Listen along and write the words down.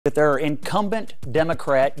That there are incumbent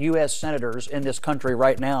Democrat U.S. senators in this country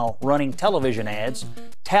right now running television ads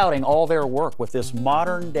touting all their work with this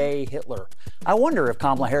modern-day Hitler. I wonder if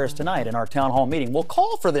Kamala Harris tonight in our town hall meeting will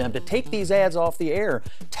call for them to take these ads off the air,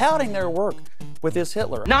 touting their work with this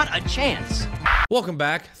Hitler. Not a chance. Welcome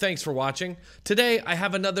back. Thanks for watching. Today, I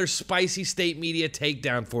have another spicy state media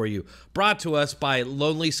takedown for you, brought to us by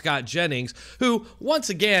Lonely Scott Jennings, who, once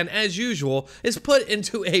again, as usual, is put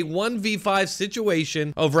into a 1v5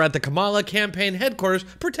 situation over at the Kamala campaign headquarters,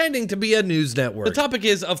 pretending to be a news network. The topic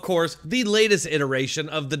is, of course, the latest iteration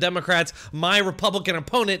of the Democrats' "my Republican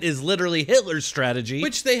opponent is literally Hitler's" strategy,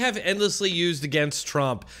 which they have endlessly used against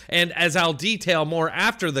Trump. And as I'll detail more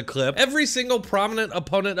after the clip, every single prominent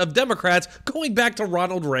opponent of Democrats going back to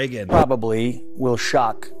Ronald Reagan. Probably will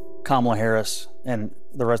shock Kamala Harris and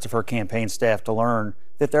the rest of her campaign staff to learn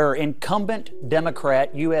that there are incumbent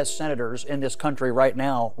Democrat U.S. senators in this country right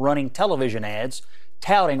now running television ads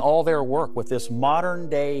touting all their work with this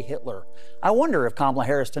modern-day Hitler. I wonder if Kamala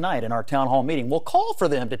Harris tonight in our town hall meeting will call for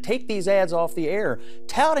them to take these ads off the air,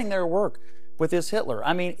 touting their work with this Hitler.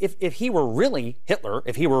 I mean, if he were really Hitler,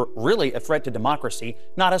 if he were really a threat to democracy,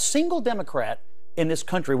 not a single Democrat in this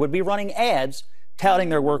country would be running ads touting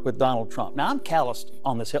their work with Donald Trump. Now, I'm calloused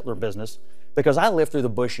on this Hitler business because I lived through the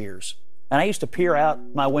Bush years. And I used to peer out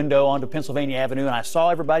my window onto Pennsylvania Avenue, and I saw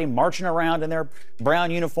everybody marching around in their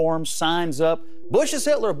brown uniforms, signs up, "Bush is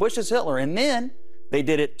Hitler, Bush is Hitler." And then they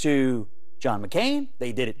did it to John McCain.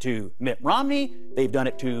 They did it to Mitt Romney. They've done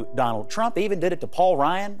it to Donald Trump. They even did it to Paul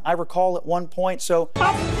Ryan, I recall, at one point. So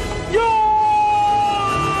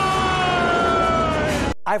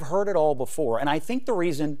I've heard it all before. And I think the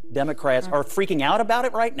reason Democrats are freaking out about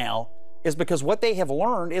it right now is because what they have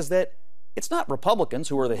learned is that it's not Republicans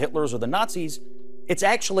who are the Hitlers or the Nazis. It's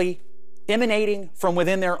actually emanating from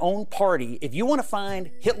within their own party. If you want to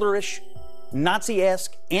find Hitlerish,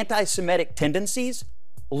 Nazi-esque, anti-Semitic tendencies,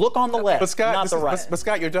 look on the left, not the right. But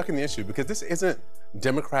Scott, you're ducking the issue because this isn't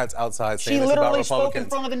Democrats outside saying this about Republicans. She literally spoke in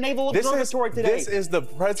front of the Naval Observatory today. This is the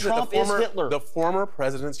president, the former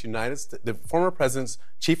president's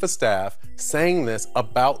chief of staff saying this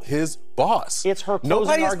about his boss. It's her closing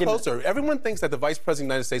Nobody argument. is closer. Everyone thinks that the vice president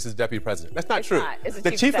of the United States is deputy president. That's not true. Not. It's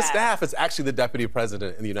the chief of staff is actually the deputy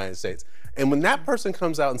president in the United States. And when that person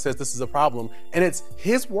comes out and says this is a problem, and it's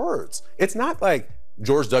his words, it's not like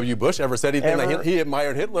George W. Bush ever said anything like he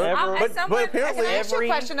admired Hitler. But apparently, can I ask you a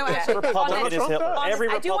question? Every Republican is Hitler. Every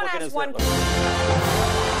I do want to Republican ask is one.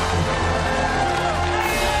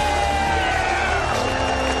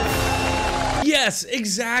 Yes,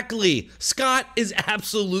 exactly. Scott is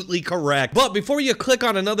absolutely correct. But before you click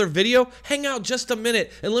on another video, hang out just a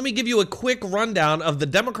minute and let me give you a quick rundown of the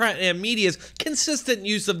Democrat and media's consistent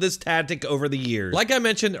use of this tactic over the years. Like I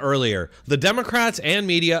mentioned earlier, the Democrats and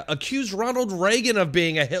media accused Ronald Reagan of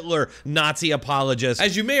being a Hitler Nazi apologist.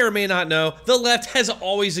 As you may or may not know, the left has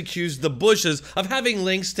always accused the Bushes of having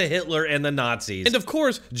links to Hitler and the Nazis. And of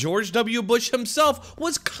course, George W. Bush himself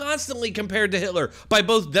was constantly compared to Hitler by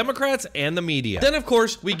both Democrats and the media. Then, of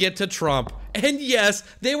course, we get to Trump. And yes,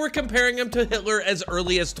 they were comparing him to Hitler as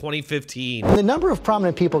early as 2015. The number of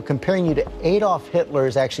prominent people comparing you to Adolf Hitler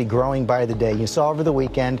is actually growing by the day. You saw over the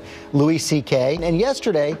weekend Louis C.K. And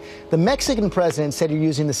yesterday, the Mexican president said you're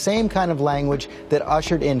using the same kind of language that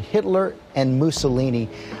ushered in Hitler and Mussolini.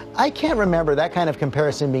 I can't remember that kind of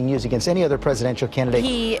comparison being used against any other presidential candidate.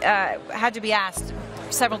 He had to be asked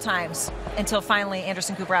several times until finally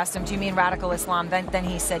Anderson Cooper asked him, "Do you mean radical Islam?" Then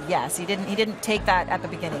he said yes. He didn't take that at the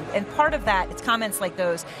beginning. And part of that, it's comments like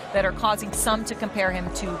those that are causing some to compare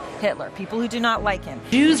him to Hitler, people who do not like him.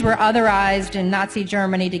 Jews were otherized in Nazi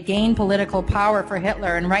Germany to gain political power for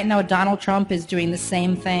Hitler, and right now Donald Trump is doing the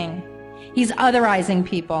same thing. He's otherizing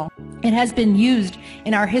people. It has been used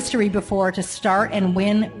in our history before to start and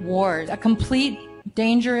win wars. A complete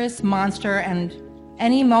dangerous monster, and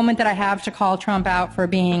any moment that I have to call Trump out for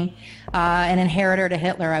being an inheritor to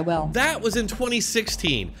Hitler, I will. That was in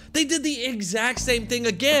 2016. They did the exact same thing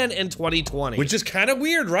again in 2020. Which is kind of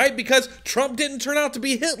weird, right? Because Trump didn't turn out to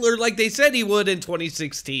be Hitler like they said he would in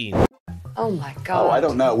 2016. Oh my God. Oh, I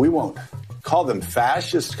don't know. We won't call them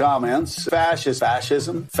fascist comments.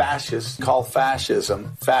 Fascism. Fascist. Call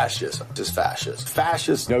fascism. Fascism is fascist.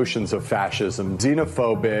 Fascist notions of fascism.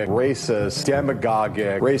 Xenophobic, racist,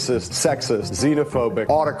 demagogic, racist, sexist, xenophobic,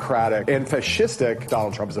 autocratic, and fascistic.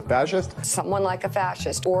 Donald Trump is a fascist. Someone like a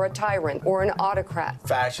fascist or a tyrant or an autocrat.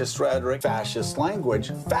 Fascist rhetoric, fascist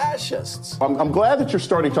language, fascists. I'm glad that you're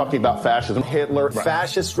starting talking about fascism. Hitler. Right.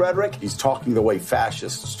 Fascist rhetoric, he's talking the way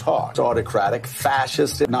fascists talk. It's autocratic,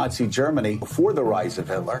 fascist, Nazi Germany before the rise of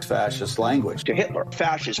Hitler, fascist language. To Hitler,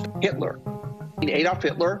 fascist Hitler. Adolf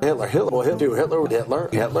Hitler. Hitler. But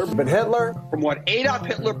Hitler. From what Adolf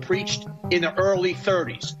Hitler preached in the early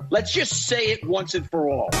 30s. Let's just say it once and for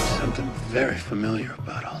all. Something very familiar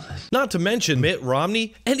about all this. Not to mention Mitt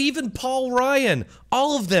Romney and even Paul Ryan.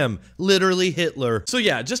 All of them literally Hitler. So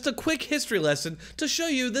yeah, just a quick history lesson to show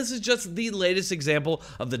you this is just the latest example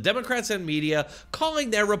of the Democrats and media calling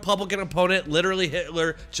their Republican opponent literally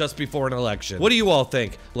Hitler just before an election. What do you all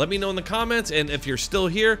think? Let me know in the comments, and if you're still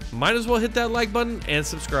here, might as well hit that like button and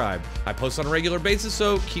subscribe. I post on a regular basis,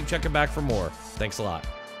 so keep checking back for more. Thanks a lot.